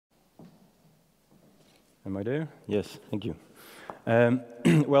Am I there? Yes, thank you.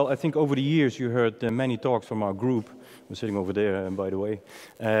 Well, I think over the years you heard many talks from our group, we're sitting over there, by the way,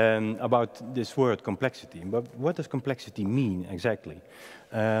 about this word complexity. But what does complexity mean exactly?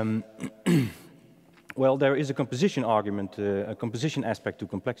 Well, there is a composition argument, a composition aspect to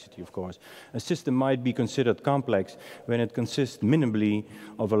complexity, of course. A system might be considered complex when it consists minimally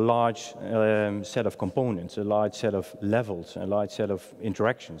of a large set of components, a large set of levels, a large set of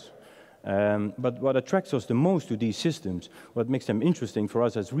interactions. But what attracts us the most to these systems, what makes them interesting for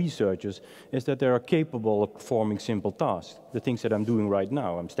us as researchers, is that they are capable of performing simple tasks. The things that I'm doing right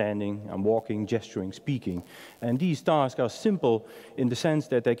now. I'm standing, I'm walking, gesturing, speaking. And these tasks are simple in the sense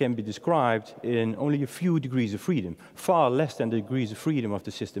that they can be described in only a few degrees of freedom, far less than the degrees of freedom of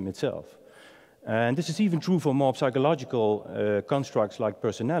the system itself. And this is even true for more psychological constructs like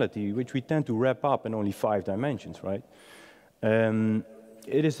personality, which we tend to wrap up in only 5 dimensions, right?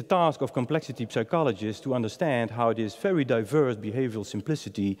 It is the task of complexity psychologists to understand how this very diverse behavioral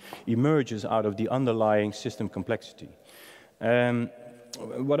simplicity emerges out of the underlying system complexity.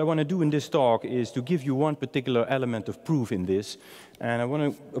 What I want to do in this talk is to give you one particular element of proof in this, and I want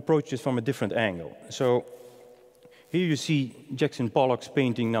to approach this from a different angle. So here you see Jackson Pollock's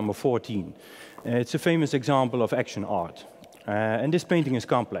painting number 14. It's a famous example of action art. And this painting is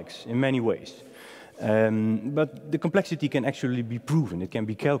complex in many ways. But the complexity can actually be proven, it can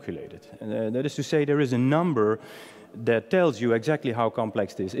be calculated. That is to say, there is a number that tells you exactly how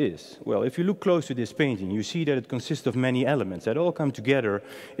complex this is. Well, if you look close to this painting, you see that it consists of many elements that all come together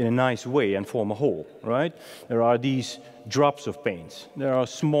in a nice way and form a whole, right? There are these drops of paints. There are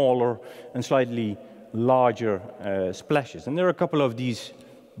smaller and slightly larger splashes. And there are a couple of these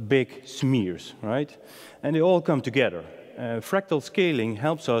big smears, right? And they all come together. Fractal scaling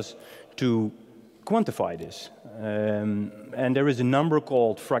helps us to quantify this. And there is a number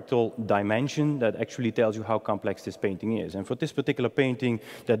called fractal dimension that actually tells you how complex this painting is. And for this particular painting,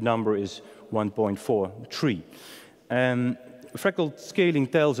 that number is 1.43. Fractal scaling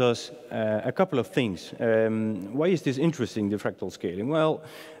tells us a couple of things. Why is this interesting, the fractal scaling? Well,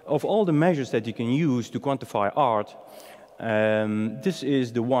 of all the measures that you can use to quantify art, this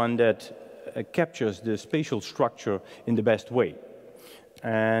is the one that captures the spatial structure in the best way.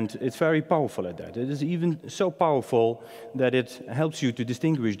 And it's very powerful at that. It is even so powerful that it helps you to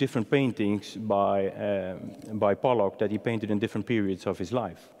distinguish different paintings by Pollock that he painted in different periods of his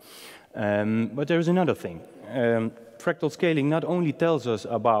life. But there is another thing. Fractal scaling not only tells us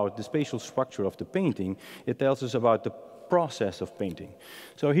about the spatial structure of the painting, it tells us about the process of painting.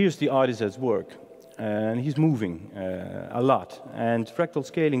 So here's the artist at work. And he's moving a lot. And fractal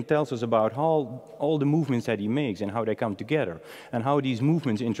scaling tells us about how all the movements that he makes and how they come together, and how these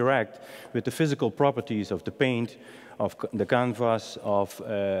movements interact with the physical properties of the paint, of the canvas, of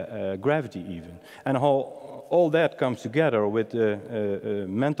gravity even. And how all that comes together with the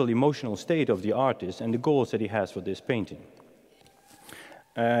mental, emotional state of the artist and the goals that he has for this painting.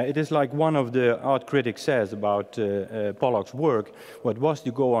 It is like one of the art critics says about Pollock's work, what was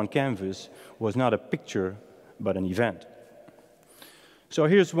to go on canvas was not a picture, but an event. So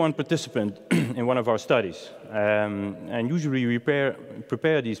here's one participant in one of our studies. And usually we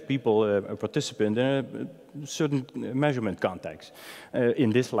prepare these people, a participant, in a certain measurement context, in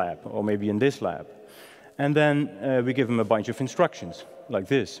this lab, or maybe in this lab. And then we give them a bunch of instructions, like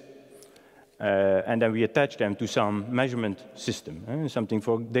this. And then we attach them to some measurement system, something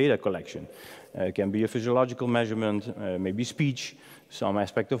for data collection. It can be a physiological measurement, maybe speech, some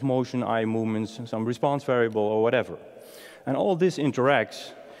aspect of motion, eye movements, some response variable, or whatever. And all this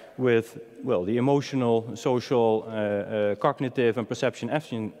interacts with, well, the emotional, social, cognitive, and perception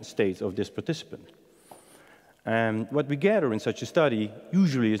action states of this participant. And what we gather in such a study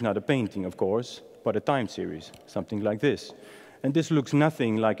usually is not a painting, of course, but a time series, something like this. And this looks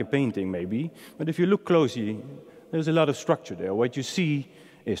nothing like a painting, maybe, but if you look closely, there's a lot of structure there. What you see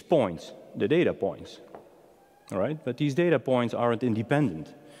is points, the data points, all right? But these data points aren't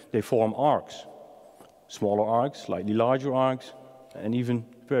independent. They form arcs, smaller arcs, slightly larger arcs, and even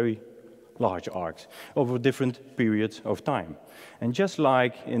very large arcs over different periods of time. And just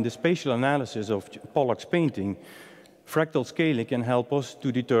like in the spatial analysis of Pollock's painting, fractal scaling can help us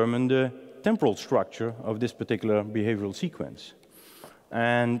to determine the temporal structure of this particular behavioral sequence.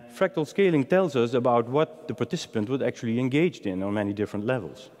 And fractal scaling tells us about what the participant was actually engaged in on many different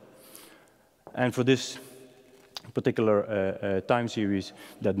levels. And for this particular time series,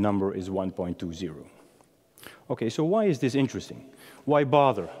 that number is 1.20. Okay, so why is this interesting? Why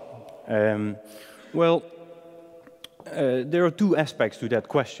bother? Well, there are two aspects to that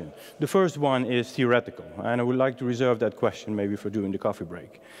question. The first one is theoretical, and I would like to reserve that question maybe for during the coffee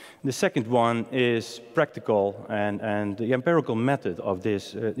break. The second one is practical and the empirical method of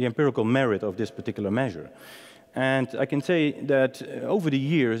this, the empirical merit of this particular measure. And I can say that over the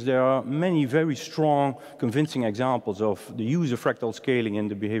years there are many very strong, convincing examples of the use of fractal scaling in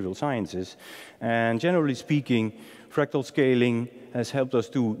the behavioral sciences. And generally speaking, fractal scaling has helped us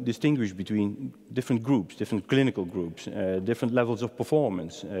to distinguish between different groups, different clinical groups, different levels of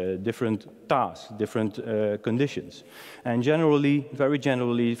performance, different tasks, different conditions. And generally, very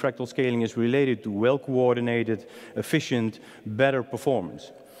generally, fractal scaling is related to well-coordinated, efficient, better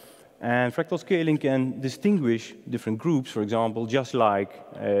performance. And fractal scaling can distinguish different groups, for example, just like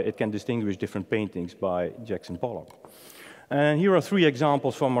it can distinguish different paintings by Jackson Pollock. And here are three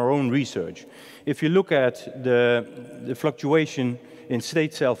examples from our own research. If you look at the fluctuation in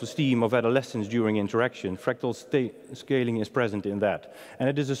state self-esteem of adolescents during interaction, fractal scaling is present in that. And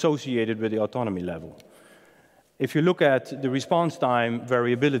it is associated with the autonomy level. If you look at the response time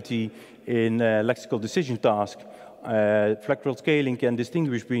variability in lexical decision task, fractal scaling can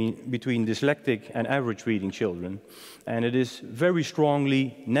distinguish between dyslexic and average reading children. And it is very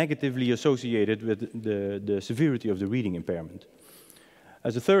strongly negatively associated with the severity of the reading impairment.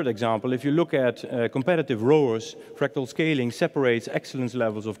 As a third example, if you look at competitive rowers, fractal scaling separates excellence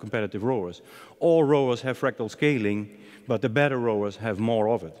levels of competitive rowers. All rowers have fractal scaling, but the better rowers have more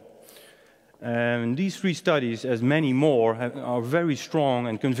of it. And these three studies, as many more, are very strong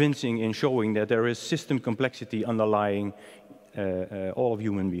and convincing in showing that there is system complexity underlying all of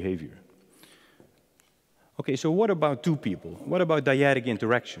human behavior. Okay, so what about two people? What about dyadic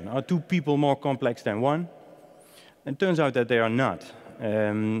interaction? Are two people more complex than one? It turns out that they are not.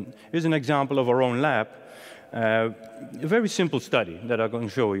 Here's an example of our own lab. A very simple study that I'm going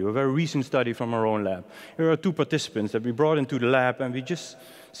to show you, a very recent study from our own lab. Here are two participants that we brought into the lab, and we just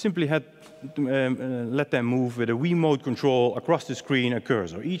simply had to let them move with a remote control across the screen, a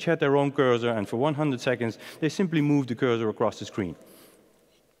cursor. Each had their own cursor, and for 100 seconds, they simply moved the cursor across the screen.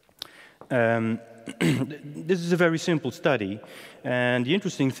 This is a very simple study, and the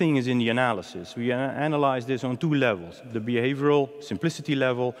interesting thing is in the analysis. We analyzed this on two levels, the behavioral simplicity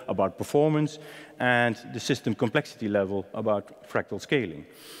level about performance and the system complexity level about fractal scaling.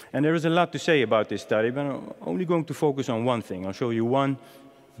 And there is a lot to say about this study, but I'm only going to focus on one thing. I'll show you one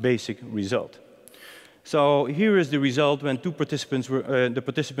basic result. So here is the result when the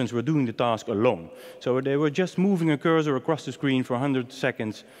participants were doing the task alone. So they were just moving a cursor across the screen for 100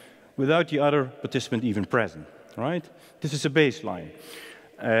 seconds without the other participant even present, right? This is a baseline.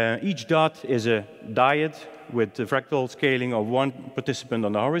 Each dot is a diet with the fractal scaling of one participant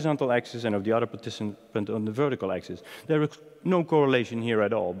on the horizontal axis and of the other participant on the vertical axis. There is no correlation here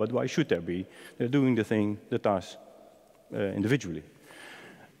at all, but why should there be? They're doing the task individually.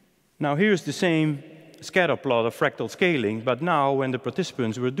 Now here's the same scatter plot of fractal scaling, but now when the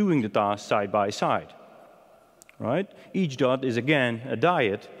participants were doing the task side by side, right? Each dot is again a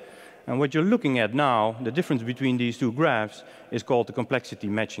diet. And what you're looking at now, the difference between these two graphs, is called the complexity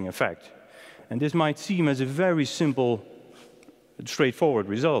matching effect. And this might seem as a very simple, straightforward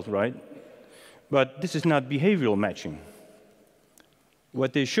result, right? But this is not behavioral matching.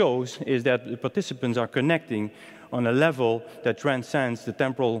 What this shows is that the participants are connecting on a level that transcends the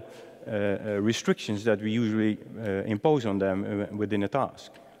temporal restrictions that we usually impose on them within a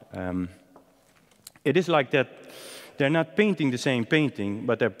task. It is like that. They're not painting the same painting,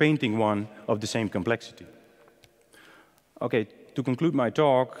 but they're painting one of the same complexity. Okay, to conclude my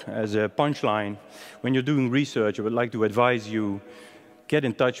talk, as a punchline, when you're doing research, I would like to advise you, get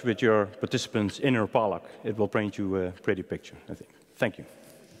in touch with your participants' inner Pollock. It will paint you a pretty picture, I think. Thank you.